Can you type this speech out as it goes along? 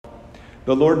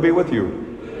The Lord be with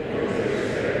you.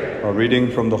 A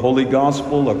reading from the Holy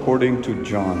Gospel according to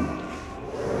John.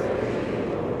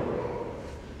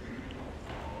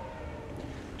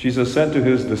 Jesus said to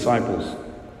his disciples,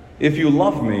 "If you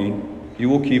love me, you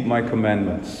will keep my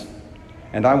commandments.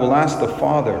 And I will ask the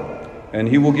Father, and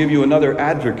he will give you another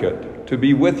advocate to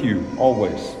be with you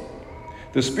always.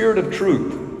 The Spirit of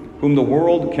truth, whom the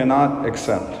world cannot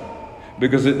accept,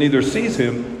 because it neither sees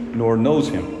him nor knows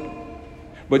him.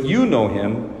 But you know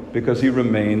him because he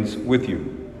remains with you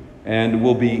and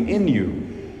will be in you.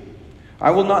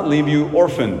 I will not leave you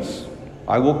orphans.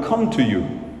 I will come to you.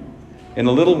 In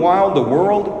a little while the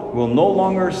world will no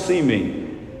longer see me,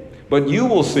 but you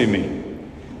will see me,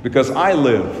 because I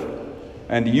live,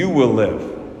 and you will live.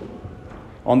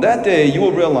 On that day you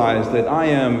will realize that I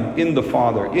am in the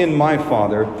Father, in my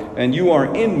Father, and you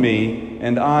are in me,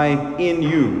 and I in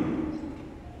you.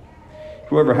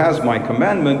 Whoever has my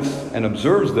commandments and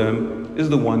observes them is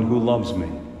the one who loves me.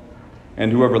 And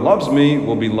whoever loves me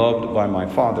will be loved by my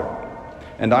Father,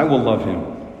 and I will love him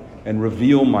and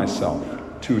reveal myself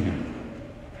to him."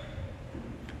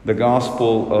 The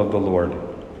Gospel of the Lord.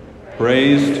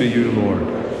 Praise to you, Lord.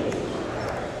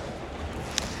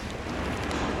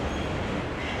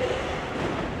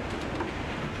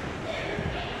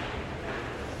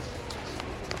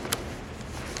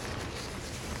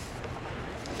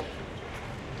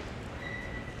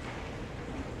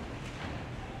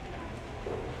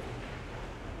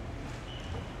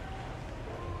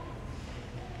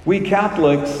 We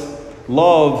Catholics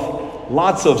love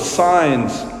lots of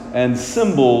signs and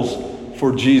symbols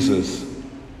for Jesus.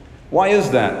 Why is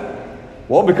that?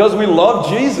 Well, because we love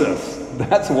Jesus.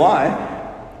 That's why.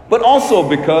 But also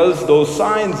because those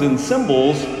signs and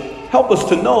symbols help us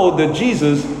to know that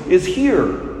Jesus is here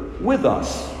with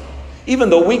us, even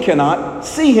though we cannot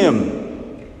see him.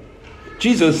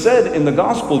 Jesus said in the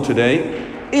Gospel today,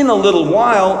 "In a little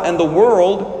while, and the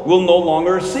world will no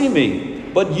longer see me,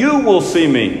 but you will see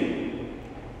me."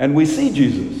 And we see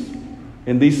Jesus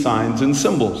in these signs and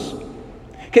symbols.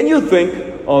 Can you think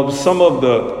of some of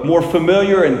the more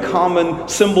familiar and common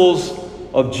symbols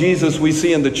of Jesus we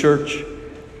see in the church?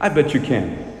 I bet you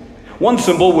can. One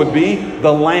symbol would be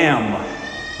the lamb,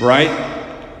 right?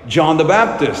 John the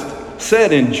Baptist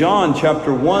said in John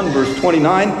chapter 1, verse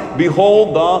 29,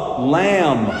 "Behold the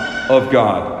Lamb of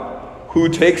God, who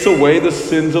takes away the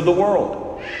sins of the world."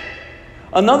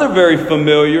 Another very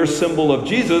familiar symbol of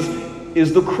Jesus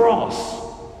is the cross.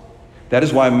 That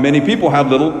is why many people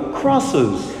have little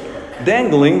crosses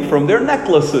dangling from their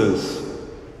necklaces.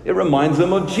 It reminds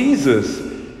them of Jesus.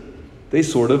 They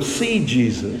sort of see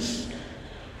Jesus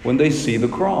when they see the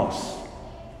cross.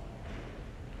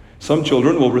 Some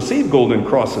children will receive golden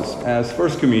crosses as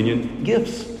First Communion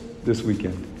gifts this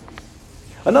weekend.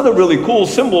 Another really cool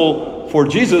symbol for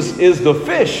Jesus is the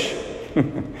fish.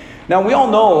 Now, we all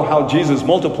know how Jesus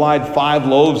multiplied 5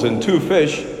 loaves and 2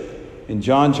 fish in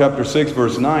John chapter 6,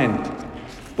 verse 9.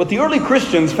 But the early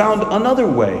Christians found another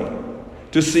way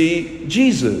to see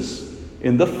Jesus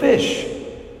in the fish.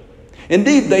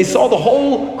 Indeed, they saw the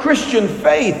whole Christian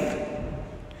faith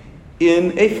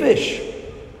in a fish,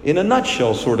 in a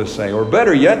nutshell, so to say, or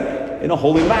better yet, in a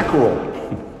holy mackerel.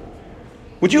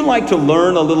 Would you like to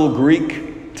learn a little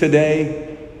Greek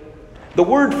today? The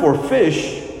word for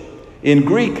fish in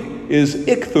Greek is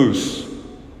ichthus.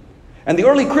 And the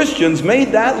early Christians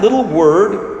made that little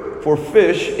word for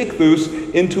fish, ichthus,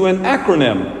 into an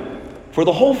acronym for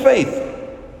the whole faith.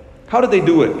 How did they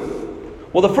do it?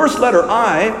 Well, the first letter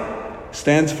I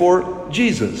stands for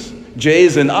Jesus.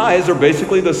 J's and I's are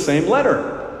basically the same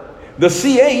letter. The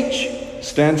CH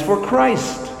stands for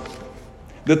Christ.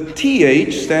 The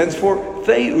TH stands for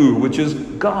Theou, which is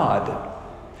God.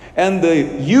 And the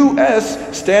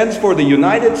US stands for the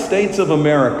United States of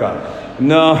America.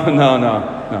 No.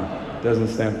 It doesn't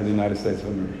stand for the United States of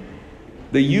America.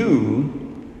 The U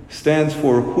stands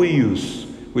for huios,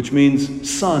 which means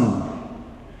son.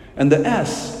 And the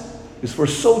S is for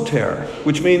soter,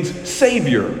 which means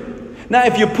Savior. Now,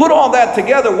 if you put all that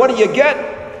together, what do you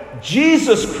get?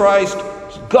 Jesus Christ,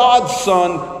 God's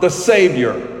Son, the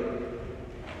Savior.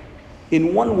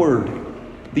 In one word,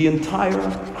 the entire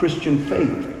Christian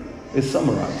faith is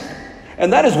summarized.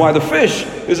 And that is why the fish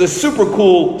is a super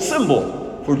cool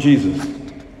symbol for Jesus.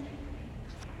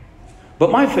 But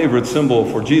my favorite symbol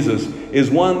for Jesus is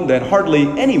one that hardly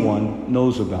anyone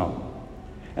knows about.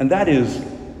 And that is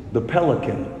the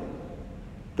pelican.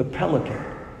 The pelican.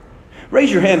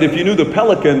 Raise your hand if you knew the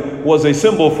pelican was a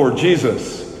symbol for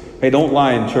Jesus. Hey, don't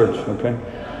lie in church, okay?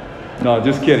 No,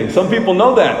 just kidding. Some people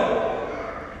know that.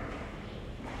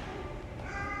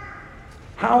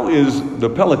 How is the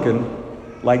pelican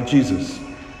like Jesus?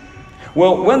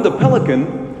 Well, when the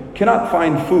pelican cannot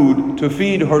find food to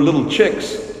feed her little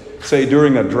chicks, say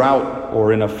during a drought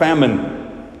or in a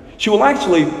famine, she will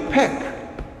actually peck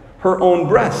her own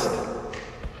breast.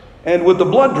 And with the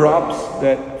blood drops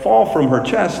that fall from her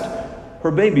chest,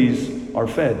 her babies are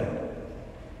fed.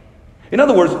 In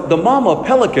other words, the mama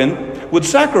pelican would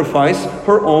sacrifice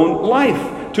her own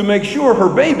life to make sure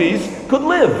her babies could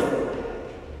live.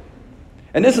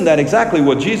 And isn't that exactly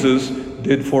what Jesus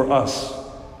did for us?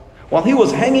 While he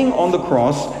was hanging on the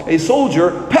cross, a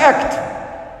soldier pecked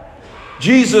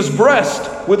Jesus'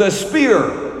 breast with a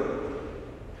spear,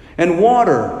 and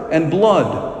water and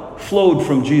blood flowed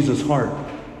from Jesus' heart.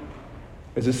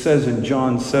 As it says in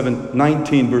John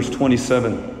 19, verse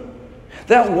 27.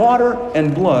 That water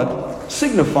and blood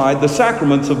signified the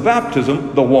sacraments of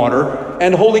baptism, the water,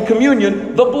 and Holy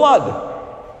Communion, the blood.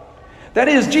 That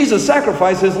is, Jesus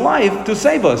sacrificed his life to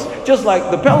save us, just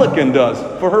like the pelican does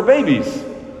for her babies.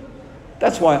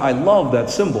 That's why I love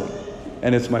that symbol,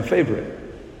 and it's my favorite.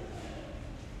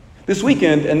 This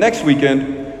weekend and next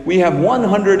weekend, we have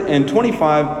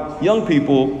 125 young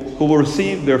people who will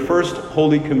receive their first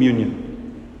Holy Communion.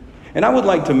 And I would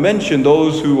like to mention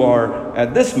those who are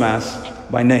at this Mass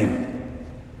by name.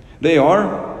 They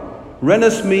are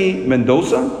Renesmee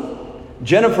Mendoza,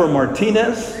 Jennifer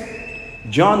Martinez,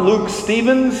 John Luke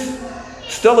Stevens,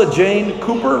 Stella Jane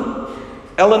Cooper,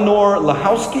 Eleanor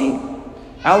Lahowski,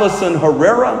 Allison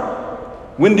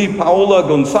Herrera, Wendy Paola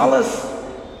Gonzalez,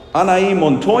 Anaí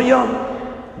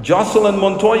Montoya, Jocelyn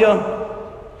Montoya,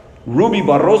 Ruby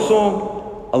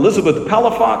Barroso, Elizabeth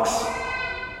Palafox,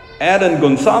 Adan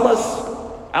Gonzalez,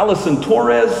 Allison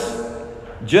Torres,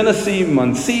 Genesee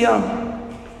Mancia,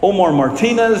 Omar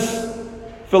Martinez,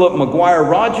 Philip McGuire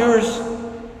Rogers,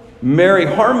 Mary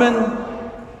Harmon,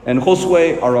 and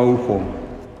Josue Araujo.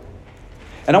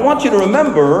 And I want you to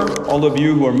remember, all of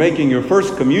you who are making your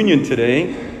first communion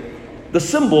today, the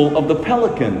symbol of the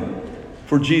pelican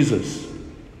for Jesus.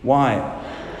 Why?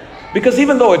 Because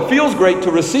even though it feels great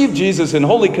to receive Jesus in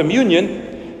Holy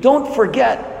Communion, don't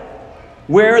forget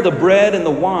where the bread and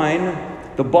the wine,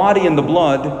 the body and the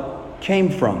blood came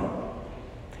from.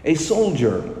 A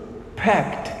soldier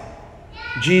pecked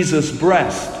Jesus'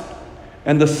 breast,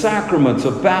 and the sacraments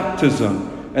of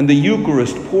baptism and the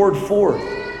Eucharist poured forth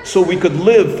so we could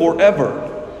live forever.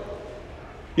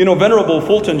 You know, Venerable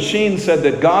Fulton Sheen said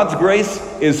that God's grace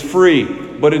is free,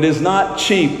 but it is not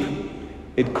cheap.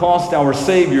 It cost our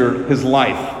Savior his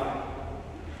life.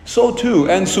 So too,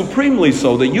 and supremely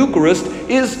so, the Eucharist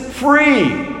is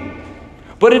free,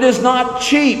 but it is not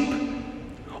cheap.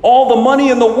 All the money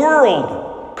in the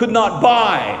world could not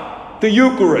buy the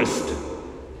Eucharist.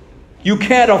 You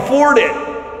can't afford it.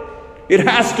 It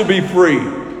has to be free.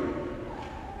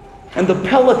 And the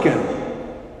pelican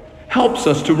helps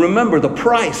us to remember the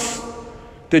price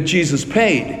that Jesus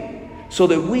paid so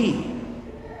that we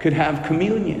could have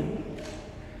communion.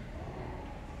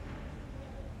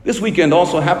 This weekend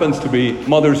also happens to be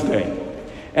Mother's Day,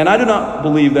 and I do not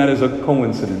believe that is a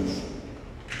coincidence.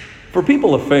 For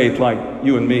people of faith like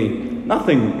you and me,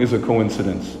 nothing is a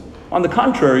coincidence. On the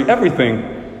contrary, everything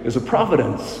is a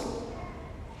providence.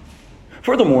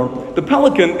 Furthermore, the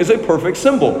pelican is a perfect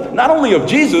symbol, not only of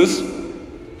Jesus,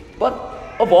 but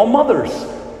of all mothers.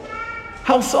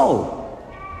 How so?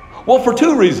 Well, for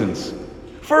two reasons.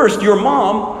 First, your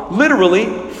mom literally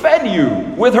fed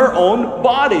you with her own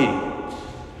body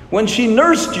when she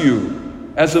nursed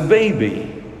you as a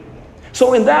baby.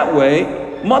 So in that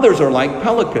way, mothers are like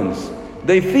pelicans.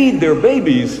 They feed their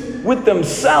babies with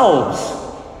themselves.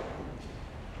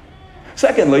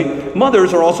 Secondly,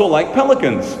 mothers are also like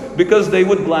pelicans because they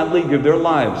would gladly give their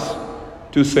lives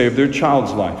to save their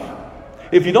child's life.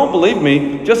 If you don't believe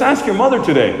me, just ask your mother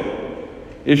today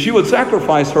if she would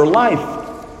sacrifice her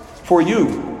life for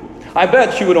you. I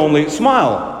bet she would only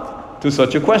smile to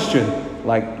such a question,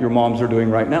 like your moms are doing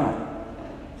right now.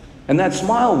 And that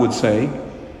smile would say,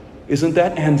 isn't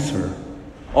that answer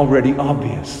already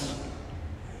obvious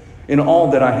in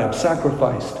all that I have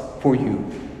sacrificed for you?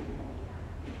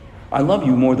 I love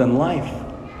you more than life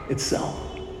itself.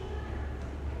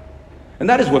 And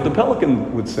that is what the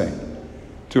pelican would say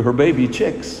to her baby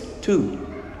chicks, too.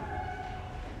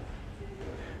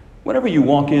 Whenever you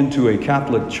walk into a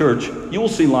Catholic church, you will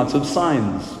see lots of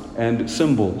signs and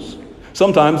symbols.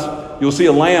 Sometimes you'll see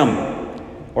a lamb,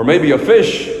 or maybe a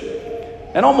fish,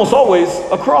 and almost always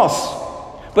a cross.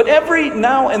 But every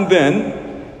now and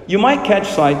then, you might catch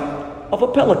sight of a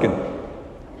pelican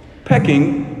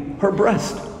pecking her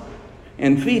breast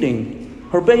and feeding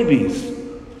her babies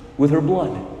with her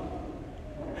blood.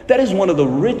 That is one of the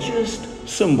richest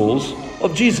symbols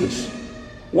of Jesus.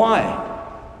 Why?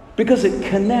 Because it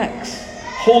connects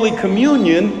Holy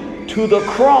Communion to the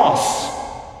cross.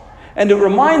 And it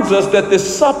reminds us that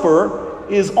this supper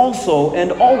is also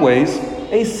and always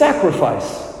a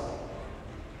sacrifice.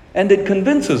 And it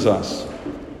convinces us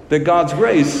that God's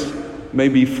grace may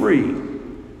be free,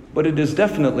 but it is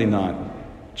definitely not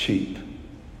cheap.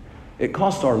 It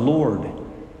cost our Lord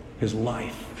his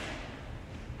life.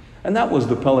 And that was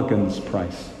the Pelican's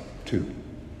price, too.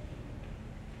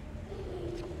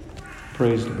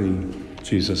 Praise be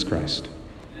Jesus Christ.